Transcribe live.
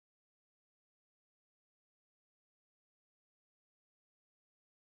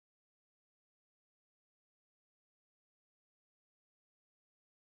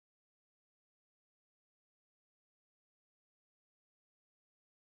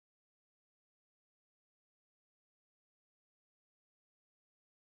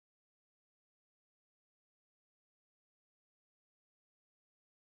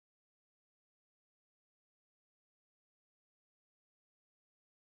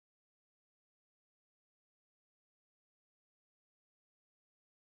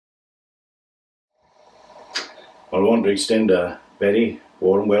I want to extend a very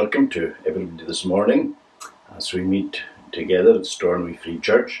warm welcome to everybody this morning as we meet together at Stornoway Free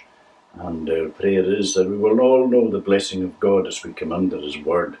Church, and our prayer is that we will all know the blessing of God as we come under His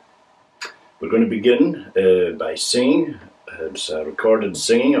Word. We're going to begin by singing. It's a recorded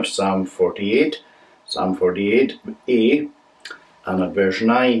singing of Psalm 48, Psalm 48a, and at verse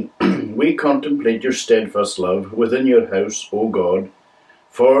 9, We contemplate your steadfast love within your house, O God,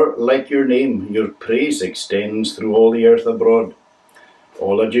 for, like your name, your praise extends through all the earth abroad.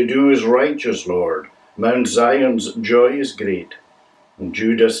 All that you do is righteous, Lord. Mount Zion's joy is great, and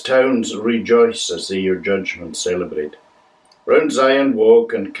Judah's towns rejoice as they your judgment celebrate. Round Zion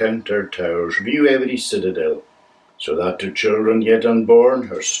walk and count her towers, view every citadel, so that to children yet unborn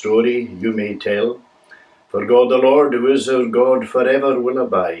her story you may tell. For God the Lord, who is our God, forever will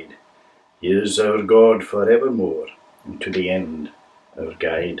abide. He is our God forevermore, and to the end our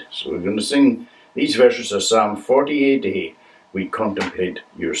guide. So we're going to sing these verses of Psalm 48a. We contemplate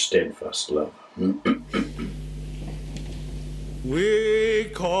your steadfast love.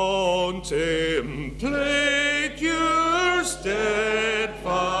 We contemplate your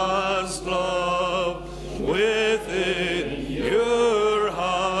steadfast love within your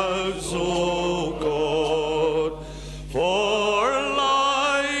house, O God. For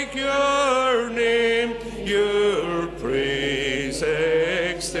like your name, your praise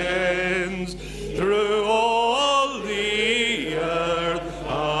extends through all the earth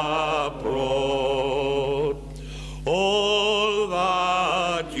abroad. All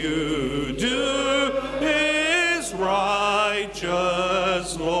that you do is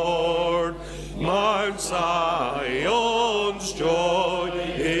righteous, Lord. Mount Zion's joy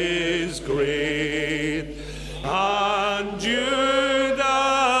is great, and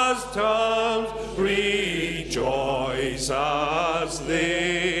Judah's towns rejoice as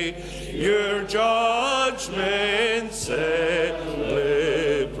they your judgment celebrate.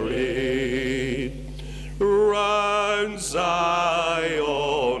 Round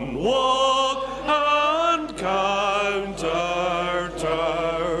Zion walk and count our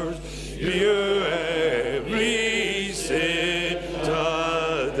towers, view every citadel,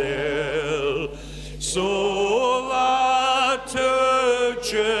 so that to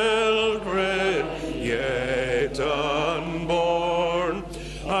children yet unborn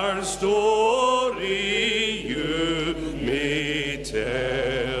our story you may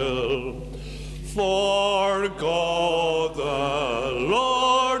tell. For God the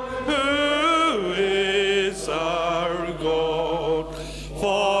Lord, who is our God,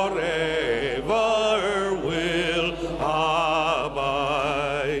 forever will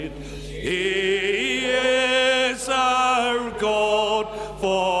abide. He is our God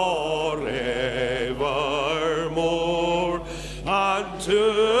forevermore, and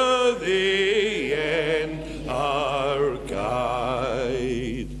to the end our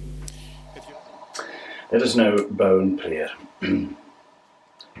guide. Let us now bow in prayer.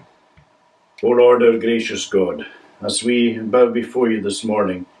 O Lord, our gracious God, as we bow before you this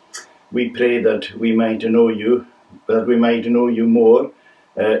morning, we pray that we might know you, more,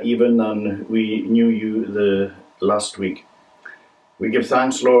 even than we knew you the last week. We give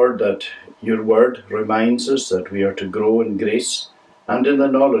thanks, Lord, that your word reminds us that we are to grow in grace and in the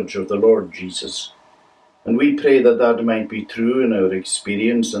knowledge of the Lord Jesus. And we pray that that might be true in our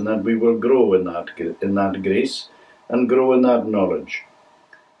experience, and that we will grow in that grace and grow in that knowledge.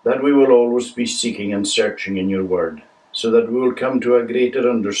 That we will always be seeking and searching in your word, so that we will come to a greater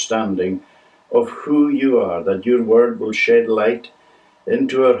understanding of who you are, that your word will shed light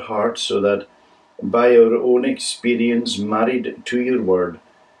into our hearts, so that by our own experience married to your word,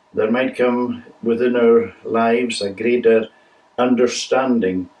 there might come within our lives a greater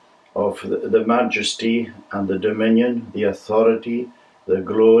understanding of the majesty and the dominion, the authority, the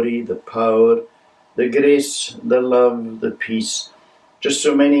glory, the power, the grace, the love, the peace, just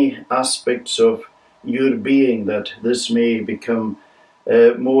so many aspects of your being, that this may become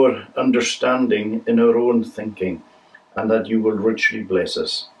more understanding in our own thinking, and that you will richly bless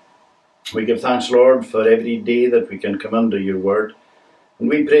us. We give thanks, Lord, for every day that we can come under your word, and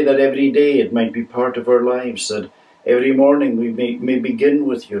we pray that every day it might be part of our lives, that every morning we may begin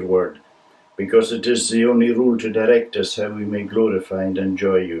with your word, because it is the only rule to direct us how we may glorify and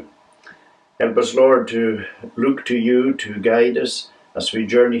enjoy you. Help us, Lord, to look to you to guide us as we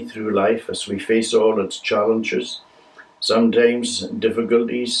journey through life, as we face all its challenges, sometimes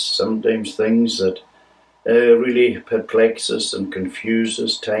difficulties, sometimes things that really perplex us and confuse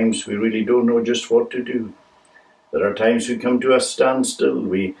us, times we really don't know just what to do. There are times we come to a standstill,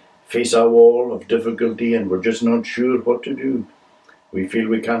 we face a wall of difficulty and we're just not sure what to do. We feel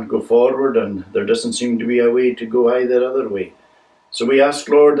we can't go forward, and there doesn't seem to be a way to go either other way. So we ask,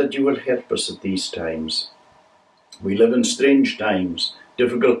 Lord, that you will help us at these times. We live in strange times,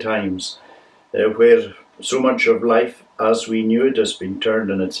 difficult times, where so much of life as we knew it has been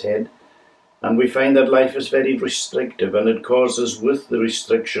turned on its head. And we find that life is very restrictive, and it causes, with the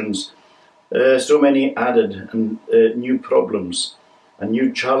restrictions, so many added and new problems and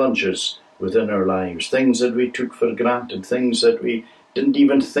new challenges within our lives. Things that we took for granted, things that we didn't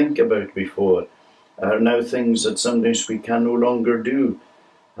even think about before, are now things that sometimes we can no longer do.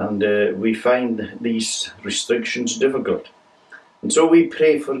 And we find these restrictions difficult. And so we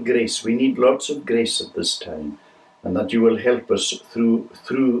pray for grace. We need lots of grace at this time, and that you will help us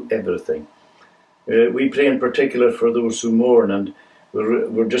through everything. We pray in particular for those who mourn, and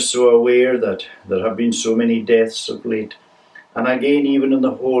we're just so aware that there have been so many deaths of late. And again, even in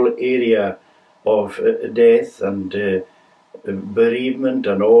the whole area of death and bereavement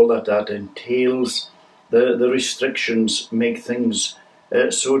and all that entails, the restrictions make things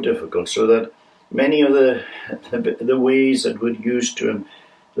so difficult, so that many of the ways that we're used to,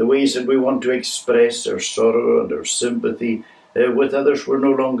 the ways that we want to express our sorrow and our sympathy with others, we're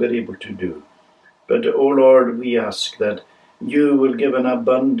no longer able to do. But, O Lord, we ask that you will give an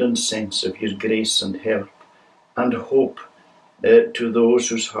abundant sense of your grace and help and hope to those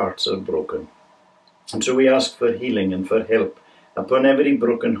whose hearts are broken. And so we ask for healing and for help upon every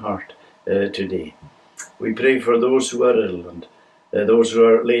broken heart today. We pray for those who are ill and those who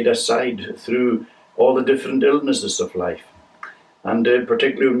are laid aside through all the different illnesses of life. And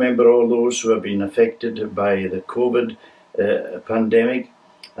particularly remember all those who have been affected by the COVID pandemic.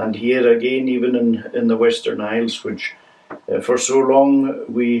 And here again, even in the Western Isles, which for so long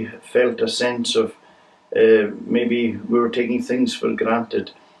we felt a sense of maybe we were taking things for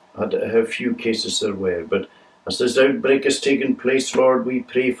granted, how few cases there were. But as this outbreak has taken place, Lord, we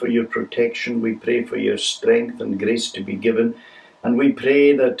pray for your protection, we pray for your strength and grace to be given, and we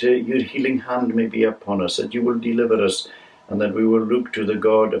pray that your healing hand may be upon us, that you will deliver us, and that we will look to the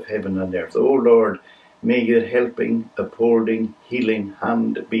God of heaven and earth. O Lord, may your helping, upholding, healing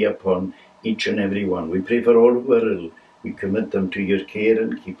hand be upon each and every one. We pray for all who are ill. We commit them to your care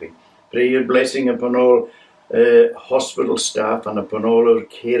and keeping. Pray your blessing upon all hospital staff and upon all our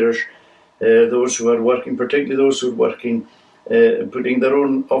carers, those who are working, particularly those who are working, putting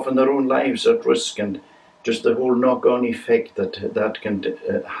often their own lives at risk, and just the whole knock-on effect that can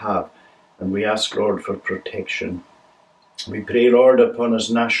have. And we ask, Lord, for protection. We pray, Lord, upon us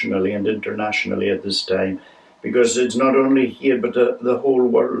nationally and internationally at this time, because it's not only here, but the whole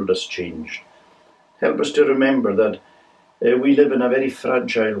world has changed. Help us to remember that we live in a very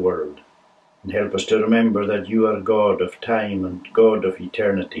fragile world, and help us to remember that you are God of time and God of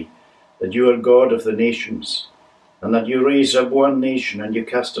eternity, that you are God of the nations, and that you raise up one nation and you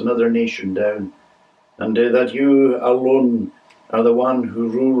cast another nation down, and that you alone are the one who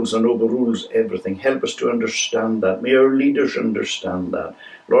rules and overrules everything. Help us to understand that. May our leaders understand that.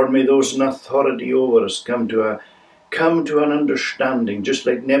 Lord, may those in authority over us come to an understanding, just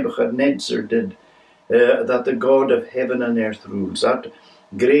like Nebuchadnezzar did, that the God of heaven and earth rules. That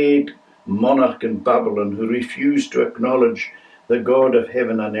great monarch in Babylon who refused to acknowledge the God of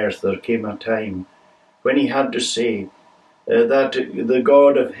heaven and earth, there came a time when he had to say that the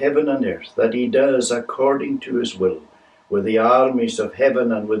God of heaven and earth, that he does according to his will, with the armies of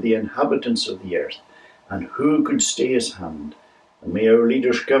heaven and with the inhabitants of the earth, and who could stay his hand? And may our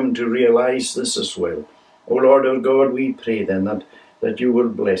leaders come to realize this as well. O Lord our God, we pray then that you will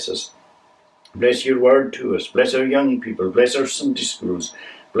bless us. Bless your word to us. Bless our young people. Bless our Sunday schools.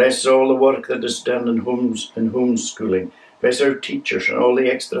 Bless all the work that is done in homeschooling. Bless our teachers and all the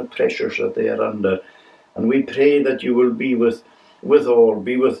extra pressures that they are under. And we pray that you will be with all,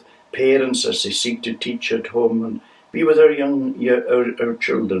 be with parents as they seek to teach at home, and be with our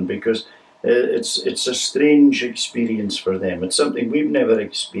children, because it's a strange experience for them. It's something we've never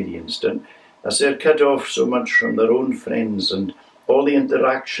experienced, and as they're cut off so much from their own friends and all the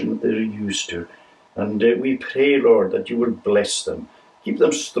interaction that they're used to, and we pray, Lord, that you will bless them, keep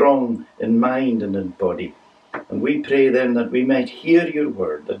them strong in mind and in body. And we pray then that we might hear your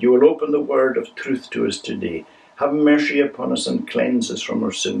word, that you will open the word of truth to us today. Have mercy upon us and cleanse us from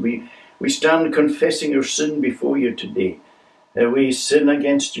our sin. We stand confessing our sin before you today. We sin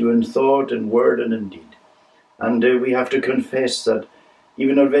against you in thought and word and in deed. And we have to confess that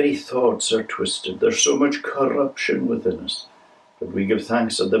even our very thoughts are twisted. There's so much corruption within us. But we give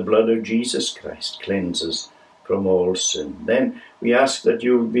thanks that the blood of Jesus Christ cleanses from all sin. Then we ask that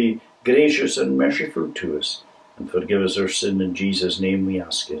you will be gracious and merciful to us, and forgive us our sin. In Jesus' name we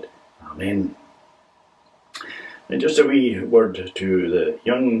ask it. Amen. And just a wee word to the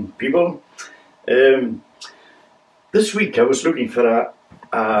young people. This week I was looking for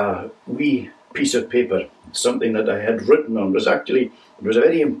a wee piece of paper, something that I had written on. It was a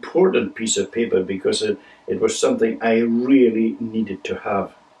very important piece of paper because it was something I really needed to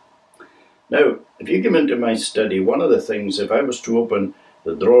have. Now, if you come into my study, one of the things, if I was to open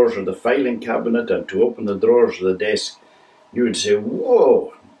the drawers of the filing cabinet and to open the drawers of the desk, you would say,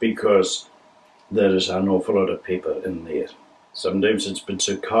 whoa, because there is an awful lot of paper in there. Sometimes it's bits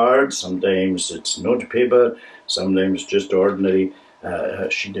of cards, sometimes it's notepaper, sometimes just ordinary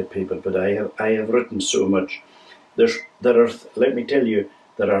sheet of paper. But I have written so much. Let me tell you,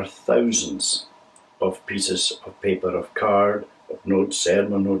 there are thousands of pieces of paper, of card, of notes,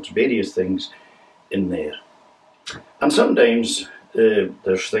 sermon notes, various things in there. And sometimes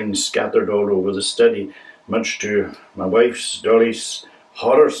there's things scattered all over the study, much to my wife's, Dolly's,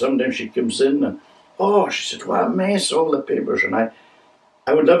 horror. Sometimes she comes in and, oh, she said, what a mess, all the papers. And I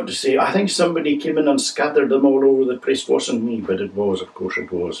would love to say, I think somebody came in and scattered them all over the place. It wasn't me, but it was, of course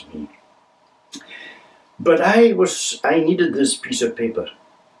it was me. But I needed this piece of paper.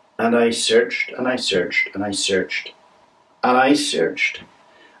 And I searched, and I searched, and I searched. And I searched.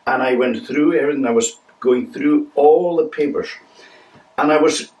 And I went through everything. I was going through all the papers. And I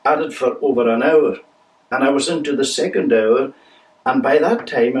was at it for over an hour. And I was into the second hour. And by that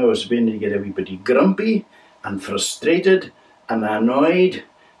time I was beginning to get everybody grumpy and frustrated and annoyed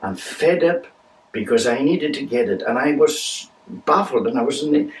and fed up because I needed to get it. And I was baffled, and I was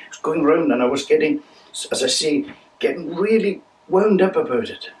going round, and I was getting, as I say, getting really wound up about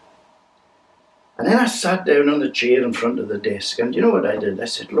it. And then I sat down on the chair in front of the desk, and you know what I did? I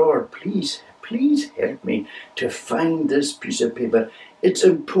said, Lord, please help me to find this piece of paper. It's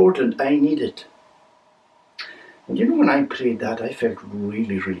important, I need it. And you know, when I prayed that, I felt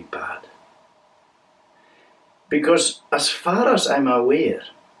really, really bad. Because as far as I'm aware,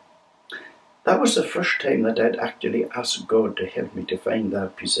 that was the first time that I'd actually asked God to help me to find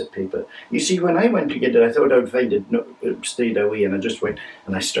that piece of paper. You see, when I went to get it, I thought I would find it, no, it stayed away, and I just went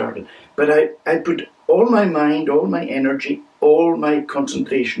and I started. But I put all my mind, all my energy, all my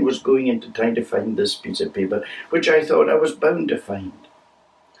concentration was going into trying to find this piece of paper, which I thought I was bound to find.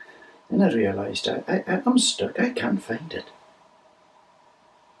 Then I realised I'm stuck, I can't find it.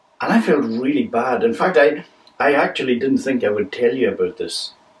 And I felt really bad. In fact, I actually didn't think I would tell you about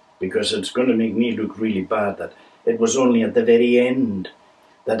this, because it's going to make me look really bad that it was only at the very end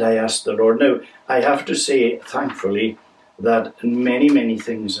that I asked the Lord. Now, I have to say, thankfully, that in many, many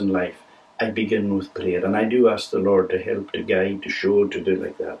things in life, I begin with prayer. And I do ask the Lord to help, to guide, to show, to do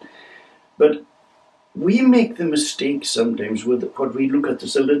like that. But we make the mistake sometimes with what we look at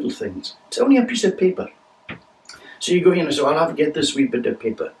as the little things. It's only a piece of paper. So you go in and say, I'll have to get this wee bit of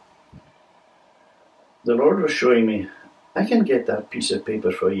paper. The Lord was showing me, I can get that piece of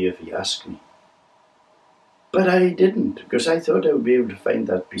paper for you if you ask me. But I didn't, because I thought I would be able to find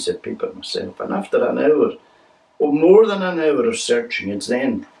that piece of paper myself. And after an hour, or more than an hour of searching, it's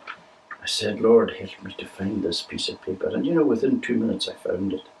then I said, Lord, help me to find this piece of paper. And you know, within 2 minutes I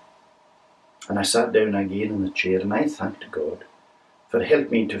found it. And I sat down again in the chair, and I thanked God for helping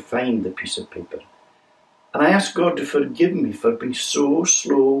me to find the piece of paper. And I asked God to forgive me for being so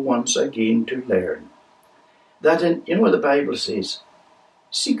slow once again to learn. That you know what the Bible says?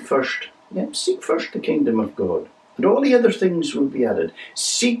 Seek first the kingdom of God, and all the other things will be added.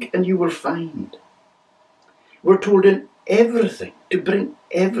 Seek and you will find. We're told in everything to bring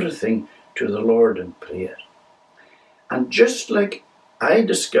everything to the Lord in prayer. And just like I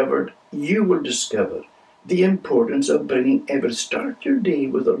discovered, you will discover the importance of bringing start your day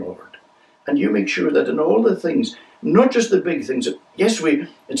with the Lord. And you make sure that in all the things, not just the big things. Yes,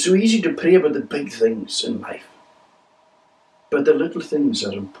 it's so easy to pray about the big things in life. But the little things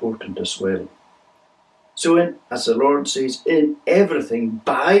are important as well. So as the Lord says, in everything,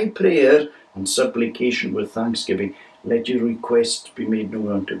 by prayer and supplication with thanksgiving, let your requests be made known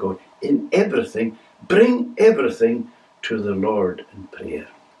unto God. In everything, bring everything to the Lord in prayer.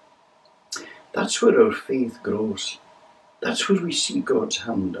 That's where our faith grows. That's where we see God's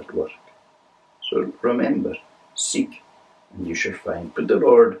hand at work. So remember, seek and you shall find. Put the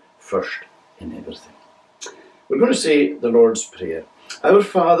Lord first in everything. We're going to say the Lord's Prayer. Our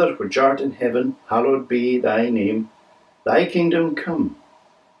Father, which art in heaven, hallowed be thy name. Thy kingdom come.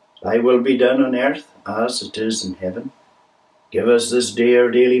 Thy will be done on earth as it is in heaven. Give us this day our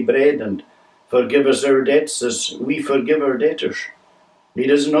daily bread, and forgive us our debts as we forgive our debtors.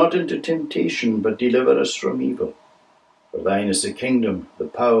 Lead us not into temptation, but deliver us from evil. For thine is the kingdom, the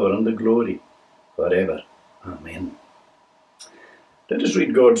power, and the glory, forever. Amen. Let us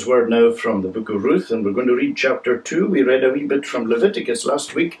read God's word now from the book of Ruth, and we're going to read chapter 2. We read a wee bit from Leviticus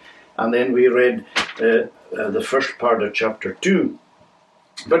last week, and then we read the first part of chapter 2.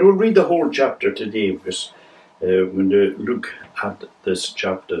 But we'll read the whole chapter today, because we're going to look at this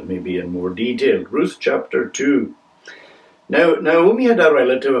chapter maybe in more detail. Ruth chapter 2. Now Naomi had a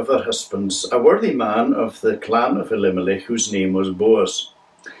relative of her husband's, a worthy man of the clan of Elimelech, whose name was Boaz.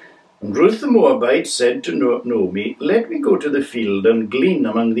 And Ruth the Moabite said to Naomi, "Let me go to the field and glean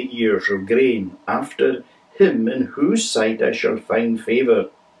among the ears of grain, after him in whose sight I shall find favour."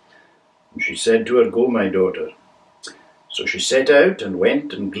 And she said to her, "Go, my daughter." So she set out and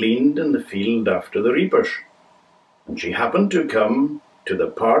went and gleaned in the field after the reapers. And she happened to come to the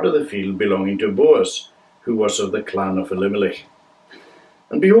part of the field belonging to Boaz, who was of the clan of Elimelech.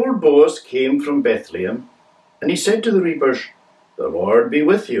 And behold, Boaz came from Bethlehem, and he said to the reapers, "The Lord be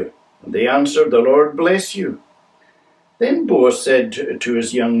with you." And they answered, "The Lord bless you." Then Boaz said to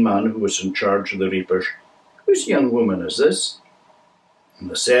his young man who was in charge of the reapers, "Whose young woman is this?" And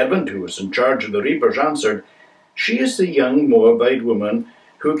the servant who was in charge of the reapers answered, "She is the young Moabite woman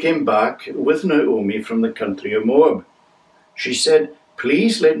who came back with Naomi from the country of Moab. She said,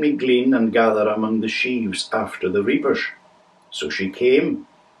 'Please let me glean and gather among the sheaves after the reapers.' So she came,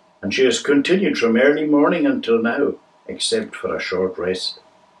 and she has continued from early morning until now, except for a short rest."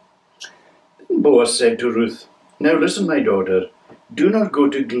 Then Boaz said to Ruth, "Now listen, my daughter, do not go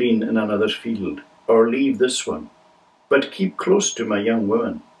to glean in another field, or leave this one, but keep close to my young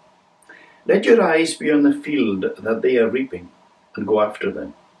women. Let your eyes be on the field that they are reaping, and go after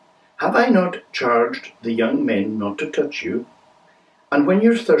them. Have I not charged the young men not to touch you? And when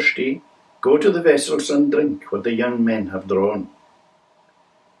you're thirsty, go to the vessels and drink what the young men have drawn."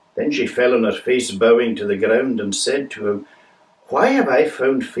 Then she fell on her face, bowing to the ground, and said to him, "Why have I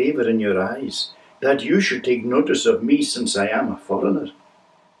found favour in your eyes, that you should take notice of me, since I am a foreigner?"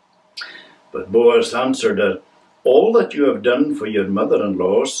 But Boaz answered her, "All that you have done for your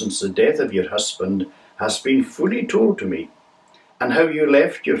mother-in-law since the death of your husband has been fully told to me, and how you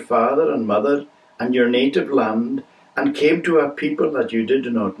left your father and mother and your native land, and came to a people that you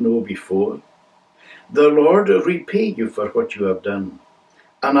did not know before. The Lord repay you for what you have done,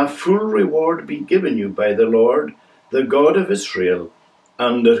 and a full reward be given you by the Lord, the God of Israel,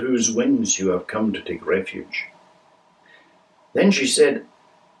 under whose wings you have come to take refuge." Then she said,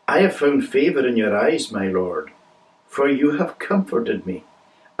 "I have found favour in your eyes, my Lord, for you have comforted me,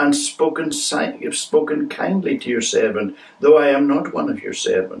 and spoken kindly to your servant, though I am not one of your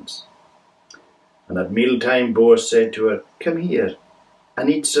servants." And at mealtime Boaz said to her, "Come here, and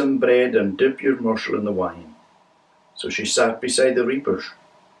eat some bread, and dip your morsel in the wine." So she sat beside the reapers,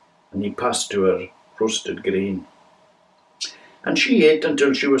 and he passed to her roasted grain. And she ate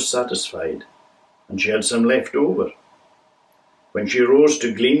until she was satisfied, and she had some left over. When she rose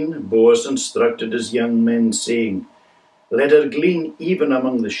to glean, Boaz instructed his young men, saying, "Let her glean even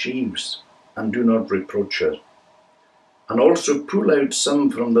among the sheaves, and do not reproach her. And also pull out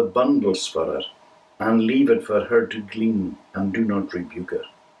some from the bundles for her, and leave it for her to glean, and do not rebuke her."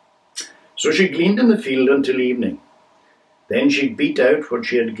 So she gleaned in the field until evening. Then she beat out what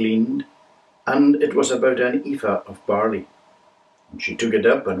she had gleaned, and it was about an ephah of barley. And she took it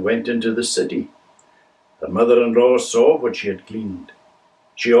up and went into the city. Her mother-in-law saw what she had gleaned.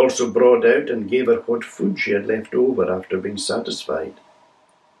 She also brought out and gave her what food she had left over after being satisfied.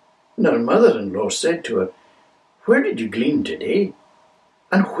 And her mother-in-law said to her, "Where did you glean today?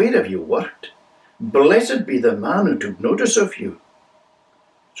 And where have you worked? Blessed be the man who took notice of you."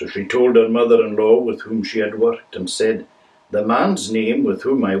 So she told her mother-in-law with whom she had worked, and said, "The man's name with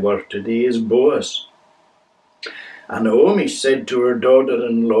whom I work today is Boaz." And Naomi said to her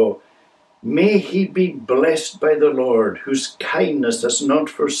daughter-in-law, "May he be blessed by the Lord, whose kindness has not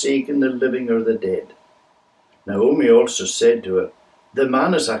forsaken the living or the dead." Naomi also said to her, "The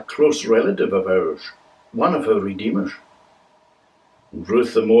man is a close relative of ours, one of our redeemers." And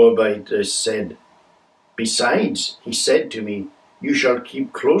Ruth the Moabite said, "Besides, he said to me, 'You shall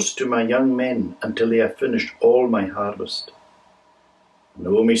keep close to my young men until they have finished all my harvest.'"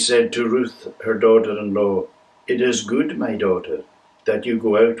 Naomi said to Ruth, her daughter-in-law, "It is good, my daughter, that you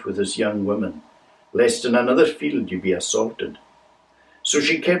go out with this young woman, lest in another field you be assaulted." So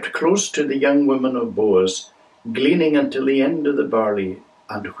she kept close to the young woman of Boaz, gleaning until the end of the barley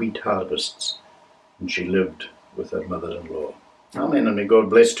and wheat harvests, and she lived with her mother-in-law. Amen, and may God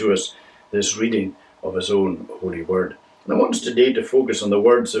bless to us this reading of his own holy word. And I want us today to focus on the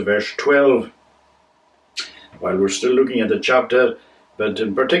words of verse 12. While we're still looking at the chapter, but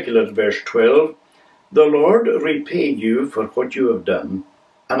in particular verse 12, "The Lord repay you for what you have done,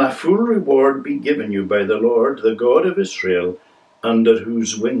 and a full reward be given you by the Lord, the God of Israel, under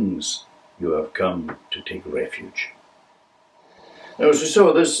whose wings you have come to take refuge. Now, as we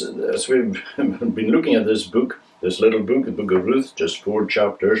saw this, as we've been looking at this book, this little book, the book of Ruth, just 4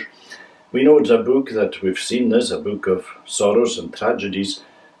 chapters, we know it's a book that we've seen this, a book of sorrows and tragedies,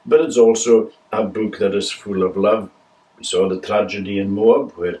 but it's also a book that is full of love. We saw the tragedy in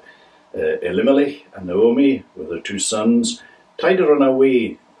Moab, where Elimelech and Naomi, with their 2 sons, tried to run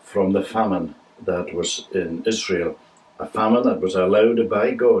away from the famine that was in Israel, a famine that was allowed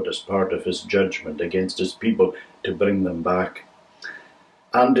by God as part of his judgment against his people to bring them back.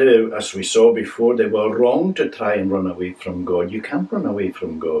 And as we saw before, they were wrong to try and run away from God. You can't run away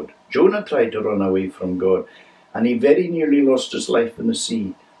from God. Jonah tried to run away from God, and he very nearly lost his life in the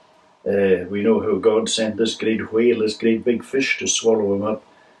sea. We know how God sent this great whale, this great big fish, to swallow him up.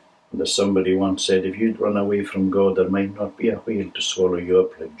 And as somebody once said, if you'd run away from God, there might not be a whale to swallow you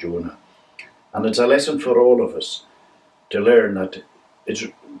up like Jonah. And it's a lesson for all of us to learn that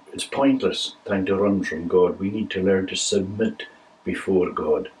it's pointless trying to run from God. We need to learn to submit before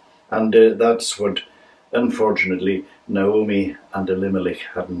God. And that's what, unfortunately, Naomi and Elimelech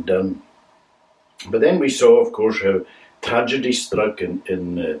hadn't done. But then we saw, of course, how tragedy struck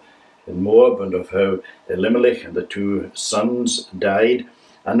in Moab, and of how Elimelech and the 2 sons died.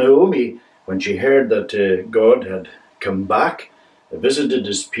 And Naomi, when she heard that God had come back, visited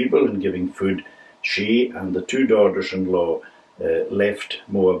his people and giving food, she and the 2 daughters-in-law left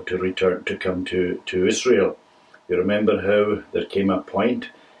Moab to return to come to Israel. You remember how there came a point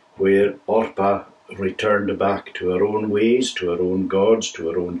where Orpah returned back to her own ways, to her own gods, to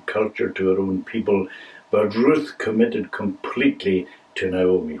her own culture, to her own people, but Ruth committed completely to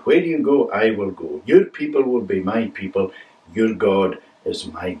Naomi. Where you go, I will go. Your people will be my people. Your God is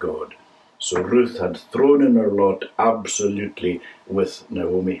my God. So Ruth had thrown in her lot absolutely with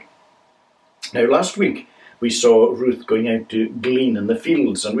Naomi. Now, last week we saw Ruth going out to glean in the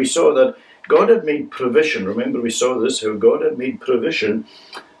fields, and we saw that God had made provision. Remember, we saw this, how God had made provision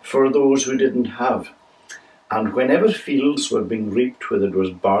for those who didn't have. And whenever fields were being reaped, whether it was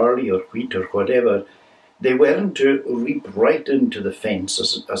barley or wheat or whatever, they weren't to reap right into the fence,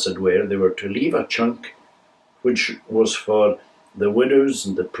 as it were. They were to leave a chunk which was for the widows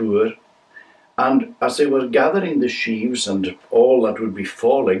and the poor. And as they were gathering the sheaves and all that would be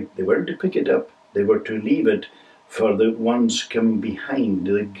falling, they weren't to pick it up. They were to leave it for the ones coming behind,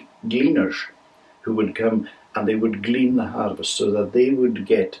 the gleaners who would come, and they would glean the harvest so that they would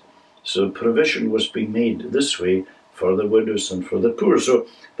get. So provision was being made this way for the widows and for the poor. So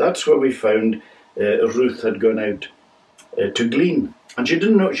that's where we found Ruth had gone out to glean. And she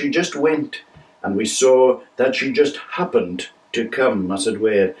didn't know, she just went. And we saw that she just happened to come, as it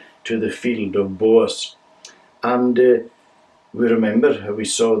were, to the field of Boaz. And we remember how we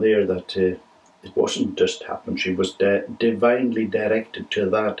saw there that it wasn't just happened. She was divinely directed to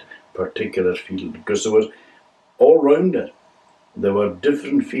that particular field, because there was all round her, there were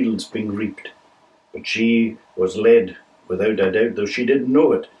different fields being reaped. But she was led, without a doubt, though she didn't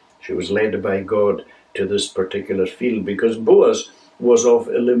know it, she was led by God to this particular field, because Boaz was of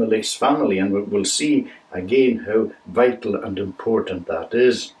Elimelech's family, and we'll see again how vital and important that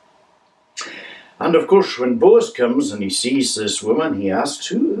is. And of course, when Boaz comes and he sees this woman, he asks,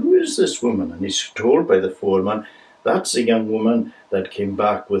 who is this woman? And he's told by the foreman, that's a young woman that came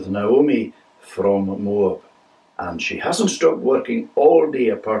back with Naomi from Moab. And she hasn't stopped working all day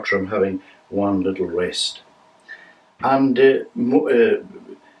apart from having one little rest. And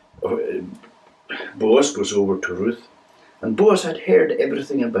Boaz goes over to Ruth. And Boaz had heard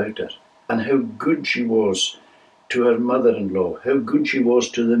everything about her and how good she was to her mother-in-law, how good she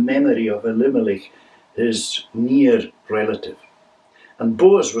was to the memory of Elimelech, his near relative. And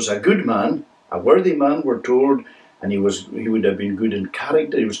Boaz was a good man, a worthy man, we're told, and he would have been good in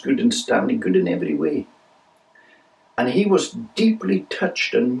character, he was good in standing, good in every way. And he was deeply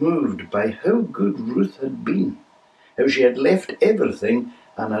touched and moved by how good Ruth had been, how she had left everything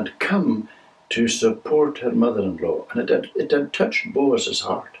and had come to support her mother-in-law. And it had touched Boaz's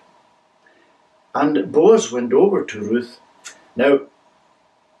heart. And Boaz went over to Ruth. Now,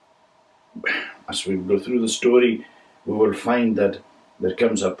 as we go through the story, we will find that there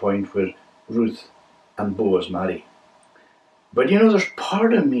comes a point where Ruth and Boaz marry. But you know, there's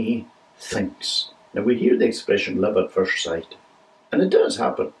part of me thinks, now we hear the expression love at first sight, and it does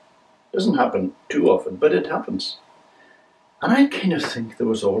happen. It doesn't happen too often, but it happens. And I kind of think there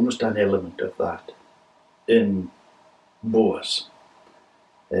was almost an element of that in Boaz.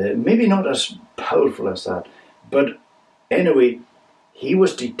 Maybe not as powerful as that, but anyway, he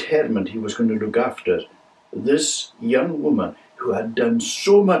was determined he was going to look after this young woman who had done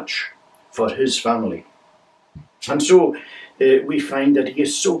so much for his family. And so we find that he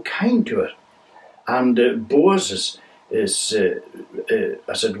is so kind to her. And Boaz is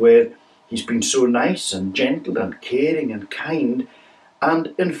as it were, he's been so nice and gentle and caring and kind.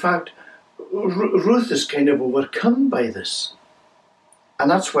 And in fact, Ruth is kind of overcome by this. And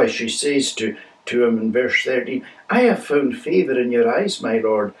that's why she says to him in verse 13, I have found favour in your eyes, my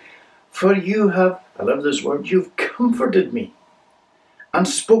Lord, for you have, I love this word, you've comforted me and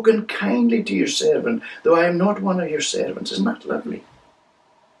spoken kindly to your servant, though I am not one of your servants. Isn't that lovely?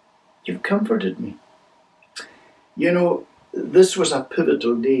 You've comforted me. You know, this was a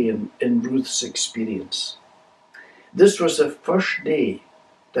pivotal day in Ruth's experience. This was the first day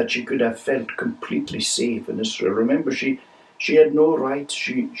that she could have felt completely safe in Israel. Remember, she had no rights.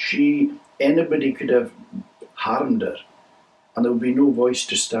 Anybody could have harmed her, and there would be no voice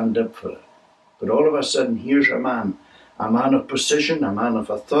to stand up for her. But all of a sudden, here's a man of position, a man of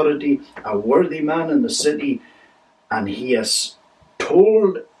authority, a worthy man in the city, and he has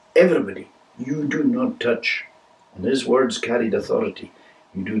told everybody, you do not touch. And his words carried authority.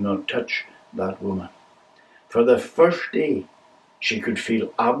 You do not touch that woman. For the first day, she could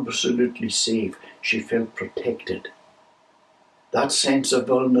feel absolutely safe. She felt protected. That sense of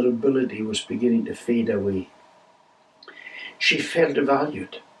vulnerability was beginning to fade away. She felt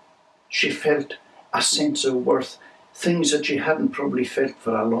valued. She felt a sense of worth, things that she hadn't probably felt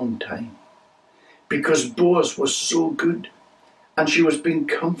for a long time. Because Boaz was so good, and she was being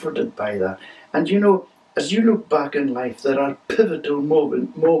comforted by that. And you know, as you look back in life, there are pivotal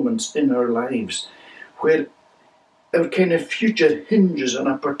moments in our lives where our kind of future hinges on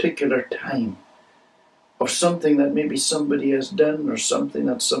a particular time of something that maybe somebody has done, or something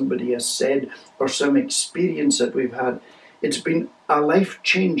that somebody has said, or some experience that we've had. It's been a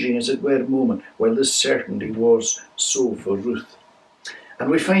life-changing, as it were, moment. Well, this certainly was so for Ruth.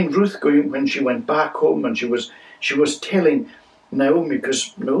 And we find Ruth going, when she went back home, and she was telling Naomi,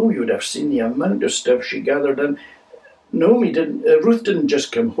 because Naomi would have seen the amount of stuff she gathered, and Ruth didn't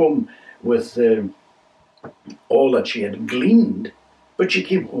just come home with all that she had gleaned, but she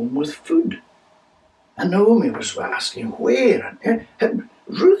came home with food. And Naomi was asking, where?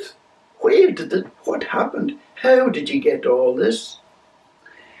 Ruth, what happened? How did you get all this?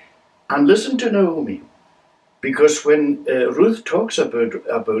 And listen to Naomi, because when Ruth talks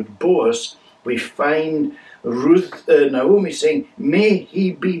about Boaz, we find Naomi saying, may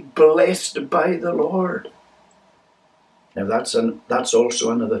he be blessed by the Lord. Now that's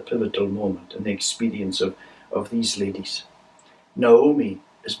also another pivotal moment in the experience of these ladies. Naomi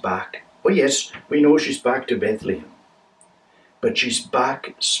is back. Oh yes, we know she's back to Bethlehem. But she's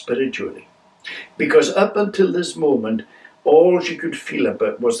back spiritually. Because up until this moment, all she could feel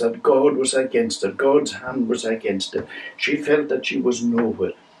about was that God was against her. God's hand was against her. She felt that she was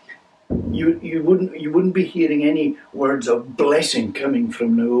nowhere. You wouldn't be hearing any words of blessing coming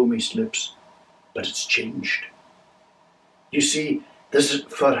from Naomi's lips. But it's changed. You see, this is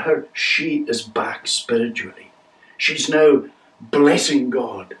for her, she is back spiritually. She's now blessing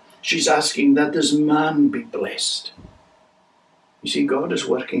God. She's asking that this man be blessed. You see, God is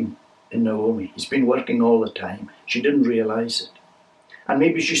working in Naomi. He's been working all the time. She didn't realize it. And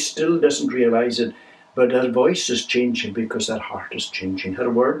maybe she still doesn't realize it, but her voice is changing because her heart is changing. Her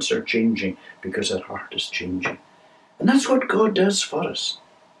words are changing because her heart is changing. And that's what God does for us.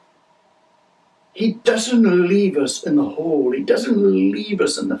 He doesn't leave us in the hole. He doesn't leave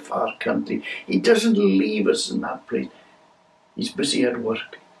us in the far country. He doesn't leave us in that place. He's busy at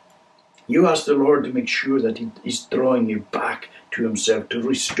work. You ask the Lord to make sure that He's drawing you back to Himself, to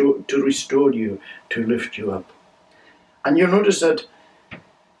restore you, to lift you up. And you'll notice that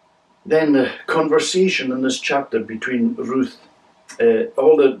then the conversation in this chapter between Ruth,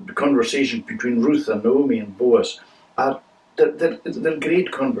 all the conversations between Ruth and Naomi and Boaz, they're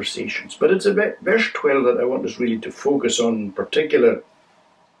great conversations. But it's about verse 12 that I want us really to focus on in particular,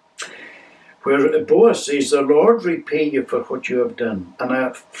 where Boaz says, the Lord repay you for what you have done, and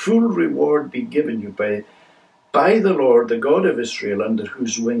a full reward be given you by the Lord, the God of Israel, under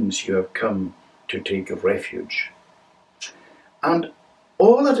whose wings you have come to take refuge. And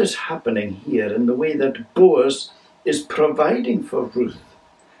all that is happening here in the way that Boaz is providing for Ruth,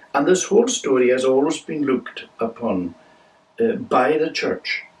 and this whole story has always been looked upon by the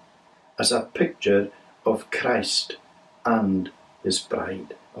church as a picture of Christ and His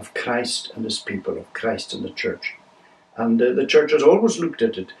bride, of Christ and His people, of Christ and the church. And the church has always looked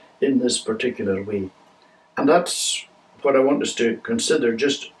at it in this particular way. And that's what I want us to consider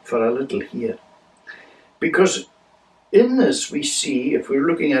just for a little here. Because in this we see, if we're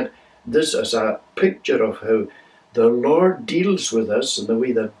looking at this as a picture of how the Lord deals with us and the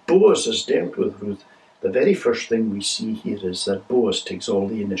way that Boaz has dealt with Ruth, the very first thing we see here is that Boaz takes all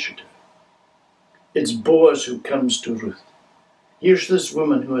the initiative. It's Boaz who comes to Ruth. Here's this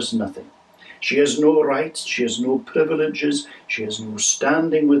woman who has nothing. She has no rights, she has no privileges, she has no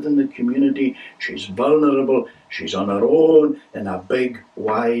standing within the community, she's vulnerable, she's on her own in a big,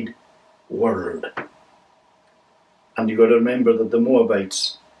 wide world. And you've got to remember that the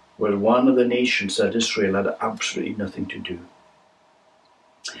Moabites were one of the nations that Israel had absolutely nothing to do.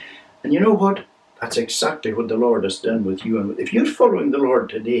 And you know what? That's exactly what the Lord has done with you. And if you're following the Lord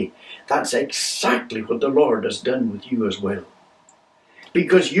today, that's exactly what the Lord has done with you as well.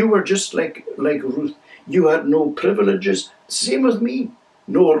 Because you were just like Ruth. You had no privileges. Same with me.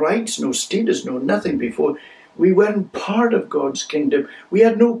 No rights, no status, no nothing before. We weren't part of God's kingdom. We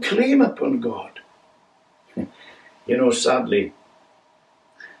had no claim upon God. You know, sadly,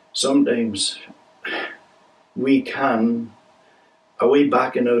 sometimes we can, away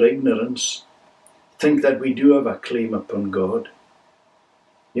back in our ignorance, think that we do have a claim upon God.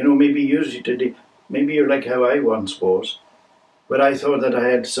 You know, maybe you're like how I once was, where I thought that I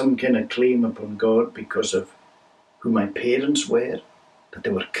had some kind of claim upon God because of who my parents were, that they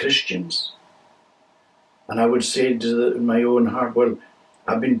were Christians. And I would say in my own heart, well,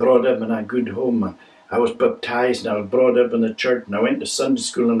 I've been brought up in a good home, and I was baptized, and I was brought up in the church, and I went to Sunday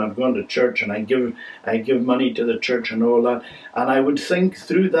school, and I've gone to church, and I give money to the church and all that. And I would think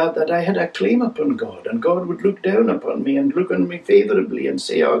through that I had a claim upon God, and God would look down upon me and look on me favourably and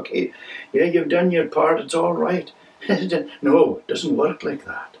say, okay, yeah, you've done your part, it's all right. No, it doesn't work like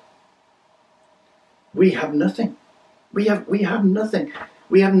that. We have nothing. We have nothing.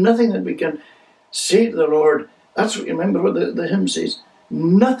 We have nothing that we can say to the Lord. That's what, remember what the hymn says,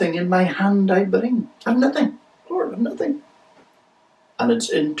 nothing in my hand I bring. I have nothing. Lord, I have nothing. And it's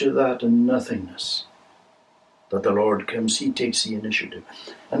into that nothingness that the Lord comes. He takes the initiative.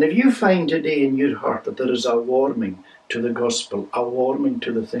 And if you find today in your heart that there is a warming to the gospel, a warming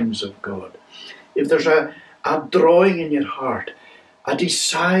to the things of God, if there's a drawing in your heart, a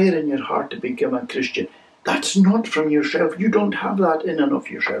desire in your heart to become a Christian, that's not from yourself. You don't have that in and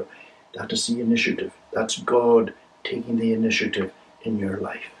of yourself. That is the initiative. That's God taking the initiative in your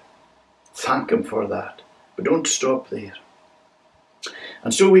life. Thank Him for that. But don't stop there.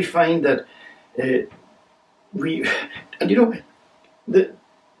 And so we find that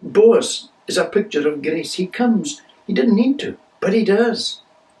Boaz is a picture of grace. He comes. He didn't need to, but he does.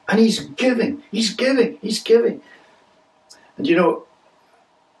 And he's giving. He's giving. He's giving. And you know,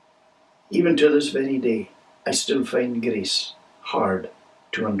 even to this very day, I still find grace hard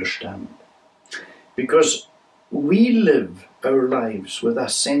to understand. Because we live our lives with a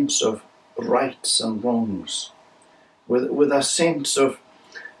sense of rights and wrongs, with a sense of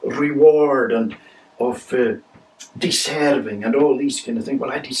reward and of deserving and all these kind of things.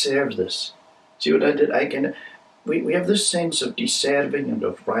 Well, I deserve this. See what I did? We have this sense of deserving and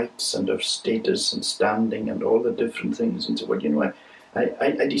of rights and of status and standing and all the different things. And so, well, you know,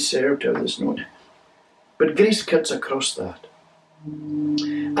 I deserve to have this. No. But grace cuts across that.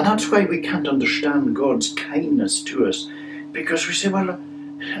 And that's why we can't understand God's kindness to us. Because we say, well,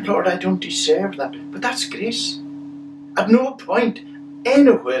 Lord, I don't deserve that. But that's grace. At no point,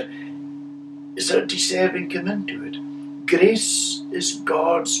 anywhere, is there deserving come into it. Grace is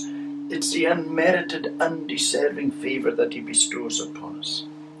God's. It's the unmerited, undeserving favour that He bestows upon us.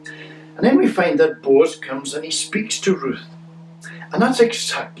 And then we find that Boaz comes and he speaks to Ruth. And that's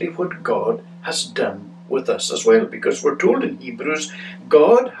exactly what God has done with us as well, because we're told in Hebrews,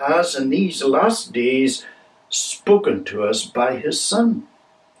 God has in these last days spoken to us by His Son.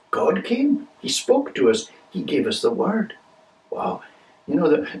 God came, He spoke to us, He gave us the Word. Wow. You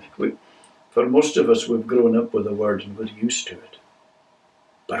know, for most of us, we've grown up with the Word and we're used to it.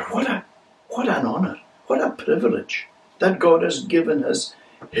 But what an honour, what a privilege that God has given us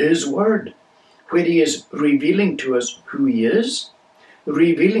His Word, where He is revealing to us who He is,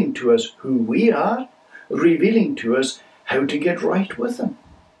 revealing to us who we are, revealing to us how to get right with Him.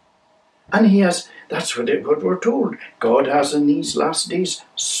 And He has, that's what we're told, God has in these last days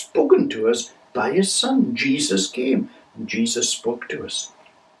spoken to us by His Son. Jesus came and Jesus spoke to us.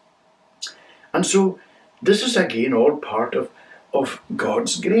 And so this is again all part of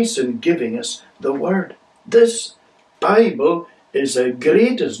God's grace in giving us the Word. This Bible is the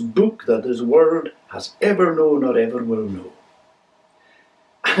greatest book that this world has ever known or ever will know.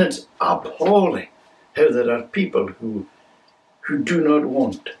 And it's appalling how there are people who do not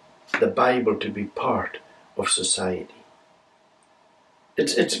want the Bible to be part of society.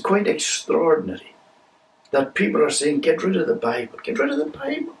 It's quite extraordinary that people are saying, get rid of the Bible, get rid of the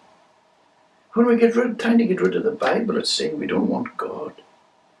Bible. When we trying to get rid of the Bible, it's saying we don't want God.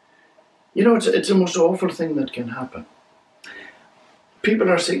 You know, it's the most awful thing that can happen. People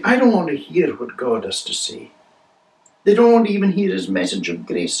are saying, I don't want to hear what God has to say. They don't want to even hear his message of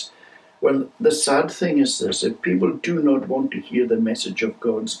grace. Well, the sad thing is this, if people do not want to hear the message of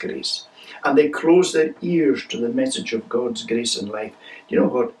God's grace, and they close their ears to the message of God's grace in life, you know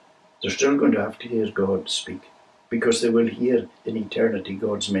what? They're still going to have to hear God speak, because they will hear in eternity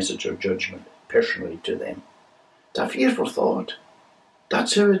God's message of judgment personally to them. It's a fearful thought.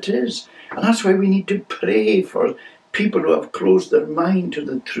 That's how it is. And that's why we need to pray for people who have closed their mind to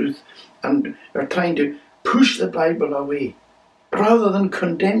the truth and are trying to push the Bible away. Rather than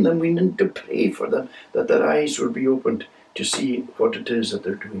condemn them, we need to pray for them, that their eyes will be opened to see what it is that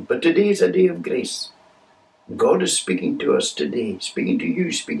they're doing. But today is a day of grace. God is speaking to us today, speaking to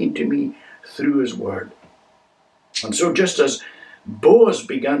you, speaking to me through his word. And so just as Boaz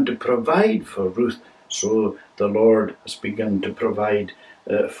began to provide for Ruth, so the Lord has begun to provide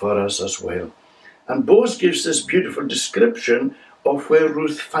for us as well. And Boaz gives this beautiful description of where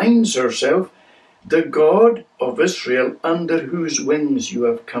Ruth finds herself: the God of Israel, under whose wings you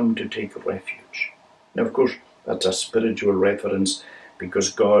have come to take refuge. Now, of course, that's a spiritual reference,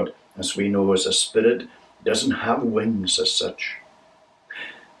 because God, as we know, is a spirit, doesn't have wings as such.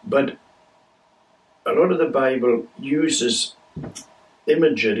 But a lot of the Bible uses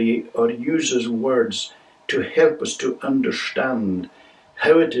imagery or uses words to help us to understand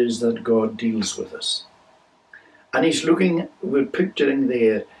how it is that God deals with us. And we're picturing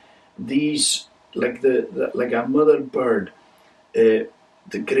there these, like a mother bird, the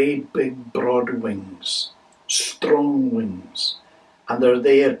great big broad wings, strong wings, and they're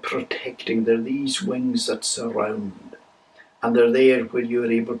there protecting. They're these wings that surround, and they're there where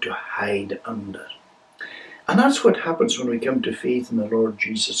you're able to hide under. And that's what happens when we come to faith in the Lord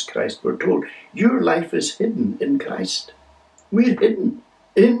Jesus Christ. We're told your life is hidden in Christ. We're hidden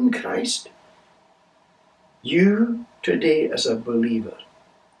in Christ. You today as a believer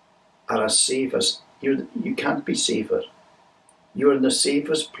are as safe as you can't be safer. You're in the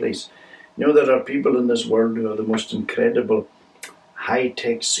safest place. You know, there are people in this world who have the most incredible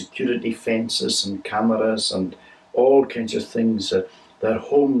high-tech security fences and cameras and all kinds of things. Their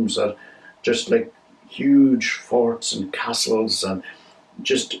homes are just like huge forts and castles, and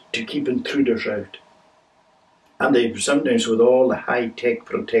just to keep intruders out. And they sometimes, with all the high-tech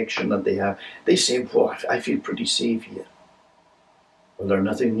protection that they have, they say, "Well, I feel pretty safe here." Well, they're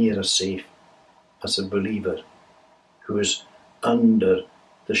nothing near as safe as a believer who is under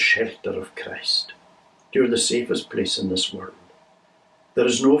the shelter of Christ. You're the safest place in this world. There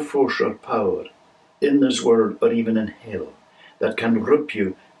is no force or power in this world or even in hell that can rip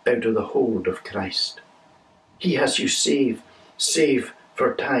you out of the hold of Christ. He has you safe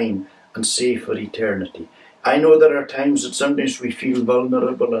for time and safe for eternity. I know there are times that sometimes we feel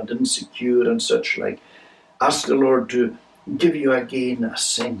vulnerable and insecure and such like. Ask the Lord to give you again a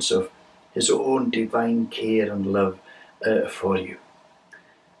sense of his own divine care and love for you.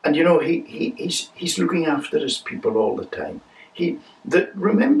 And you know, he's looking after his people all the time.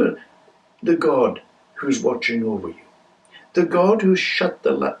 Remember the God who's watching over you. The God who shut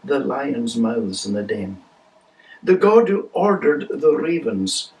the lions' mouths in the den. The God who ordered the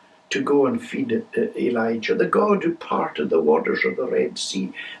ravens to go and feed Elijah. The God who parted the waters of the Red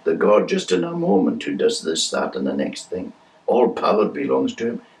Sea. The God just in a moment who does this, that, and the next thing. All power belongs to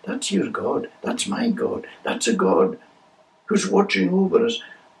him. That's your God. That's my God. That's a God who's watching over us,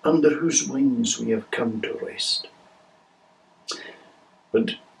 under whose wings we have come to rest.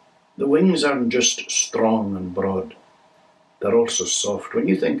 But the wings aren't just strong and broad. They're also soft. When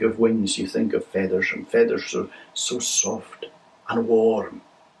you think of wings, you think of feathers, and feathers are so soft and warm.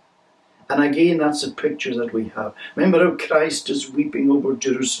 And again, that's a picture that we have. Remember how Christ is weeping over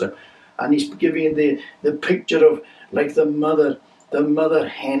Jerusalem, and he's giving the picture of like the mother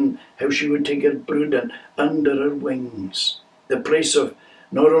hen, how she would take her brood and under her wings. The place of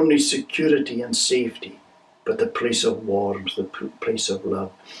not only security and safety, but the place of warmth, the place of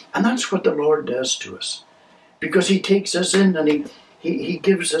love. And that's what the Lord does to us. Because he takes us in and he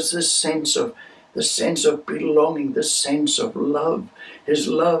gives us this sense of belonging, this sense of love,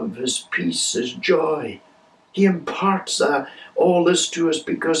 his peace, his joy. He imparts all this to us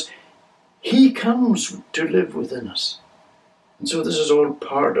because he comes to live within us. And so this is all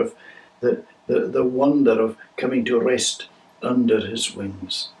part of the wonder of coming to rest under his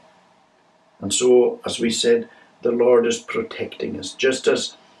wings. And so, as we said, the Lord is protecting us, just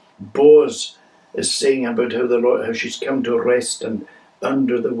as Boaz is saying about how she's come to rest and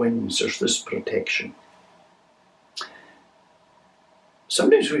under the wings. There's this protection.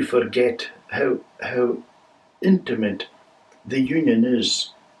 Sometimes we forget how intimate the union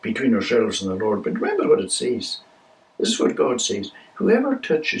is between ourselves and the Lord. But remember what it says. This is what God says. Whoever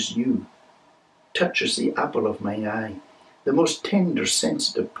touches you touches the apple of my eye. The most tender,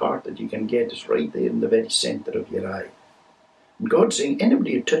 sensitive part that you can get is right there in the very centre of your eye. And God's saying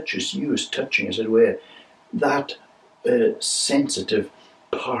anybody who touches you is touching, as it were, that sensitive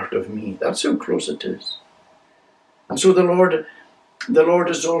part of me. That's how close it is. And so the Lord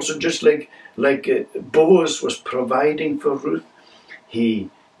is also just like Boaz was providing for Ruth. He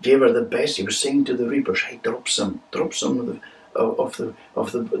gave her the best. He was saying to the reapers, hey, drop some of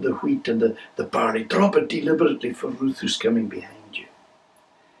the wheat and the barley. Drop it deliberately for Ruth who's coming behind you.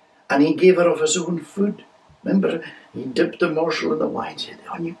 And he gave her of his own food. Remember, he dipped the morsel in the wine, said,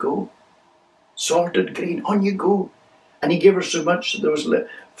 on you go. Salted grain, on you go. And he gave her so much that there was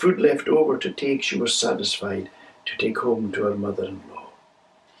food left over to take. She was satisfied to take home to her mother-in-law.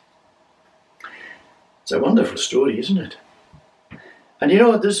 It's a wonderful story, isn't it? And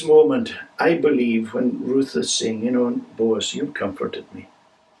at this moment, I believe when Ruth is saying, Boaz, you've comforted me.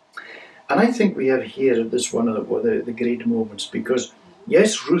 And I think we have here this one of the great moments, because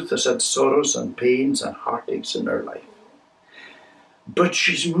yes, Ruth has had sorrows and pains and heartaches in her life. But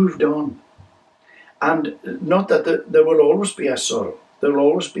she's moved on. And not that there will always be a sorrow. There will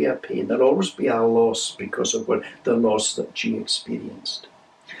always be a pain. There will always be a loss because of the loss that she experienced.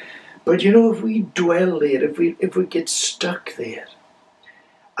 But if we dwell there, if we get stuck there,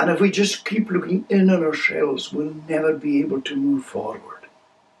 and if we just keep looking in on ourselves, we'll never be able to move forward.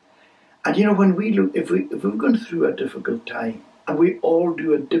 And when we look, if we've gone through a difficult time, and we all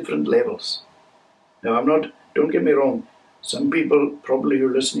do at different levels. Now, don't get me wrong, some people probably who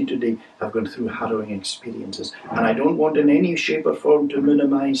are listening today have gone through harrowing experiences, and I don't want in any shape or form to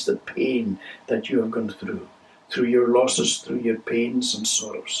minimize the pain that you have gone through your losses, through your pains and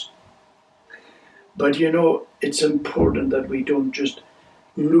sorrows. But it's important that we don't just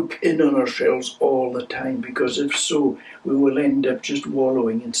look in on ourselves all the time, because if so, we will end up just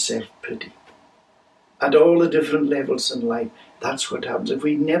wallowing in self-pity. At all the different levels in life, that's what happens. If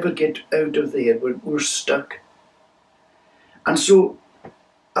we never get out of there, we're stuck. And so,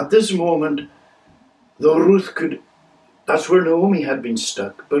 at this moment, though Ruth that's where Naomi had been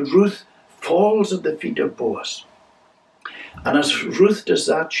stuck, but Ruth falls at the feet of Boaz. And as Ruth does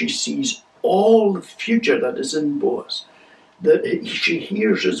that, she sees all the future that is in Boaz. She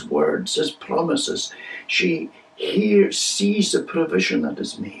hears his words, his promises. She sees the provision that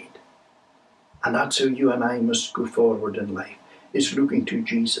is made. And that's how you and I must go forward in life, is looking to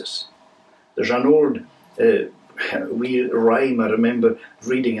Jesus. There's an old wee rhyme I remember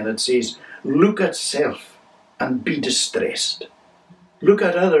reading, and it says, look at self and be distressed. Look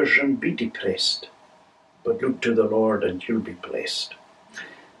at others and be depressed. But look to the Lord and you'll be blessed.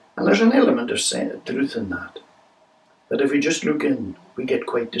 And there's an element of truth in that if we just look in, we get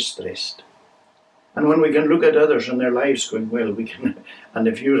quite distressed. And when we can look at others and their lives going well, we can, and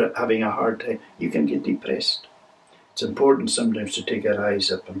if you're having a hard time, you can get depressed. It's important sometimes to take our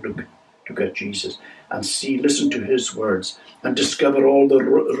eyes up and look at Jesus and listen to his words and discover all the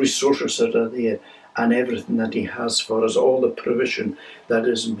resources that are there and everything that he has for us, all the provision that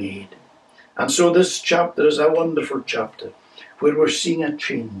is made. And so this chapter is a wonderful chapter where we're seeing a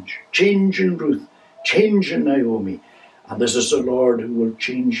change in Ruth, change in Naomi. And this is the Lord who will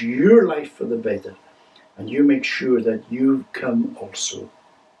change your life for the better. And you make sure that you come also,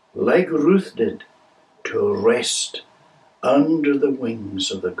 like Ruth did, to rest under the wings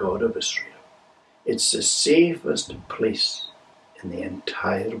of the God of Israel. It's the safest place in the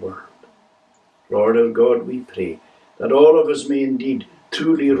entire world. Lord our God, we pray that all of us may indeed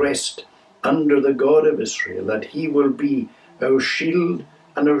truly rest under the God of Israel, that he will be our shield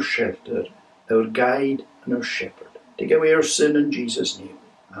and our shelter, our guide and our shepherd. Take away our sin in Jesus' name.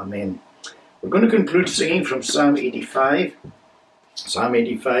 Amen. We're going to conclude singing from Psalm 85. Psalm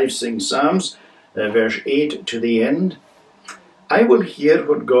 85 sings Psalms, verse 8 to the end. I will hear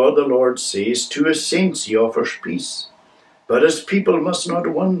what God the Lord says. To his saints he offers peace. But his people must not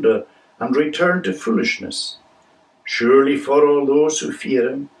wander and return to foolishness. Surely for all those who fear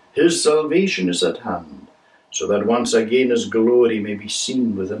him, his salvation is at hand, so that once again his glory may be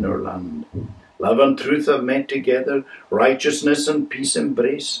seen within our land. Love and truth have met together, righteousness and peace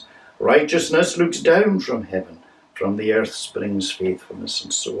embrace. Righteousness looks down from heaven, from the earth springs faithfulness,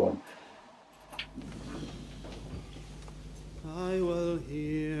 and so on. I will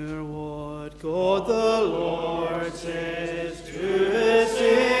hear what God the Lord says. To his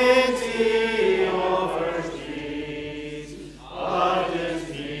saints he offers peace, but his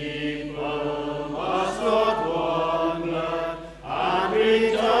people must not wander and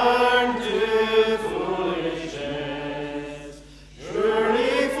return to foolishness.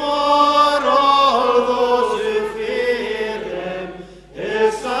 Surely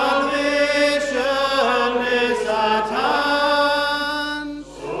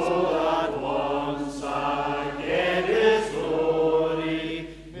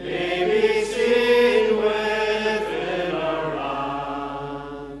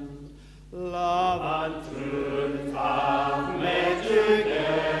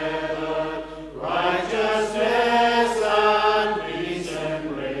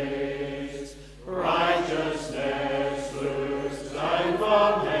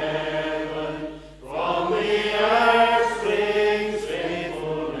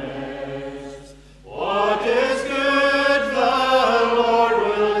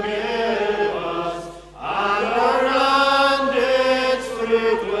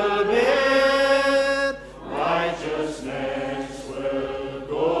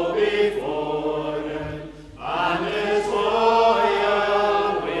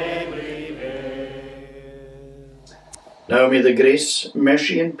the grace,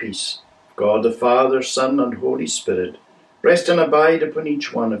 mercy and peace of God the Father, Son and Holy Spirit rest and abide upon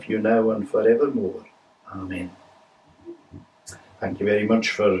each one of you now and forevermore. Amen. Thank you very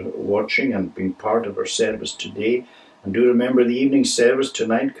much for watching and being part of our service today. And do remember the evening service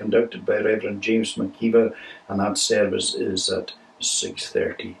tonight conducted by Rev James McKeever, and that service is at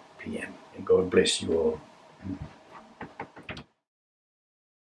 6:30 p.m. And God bless you all.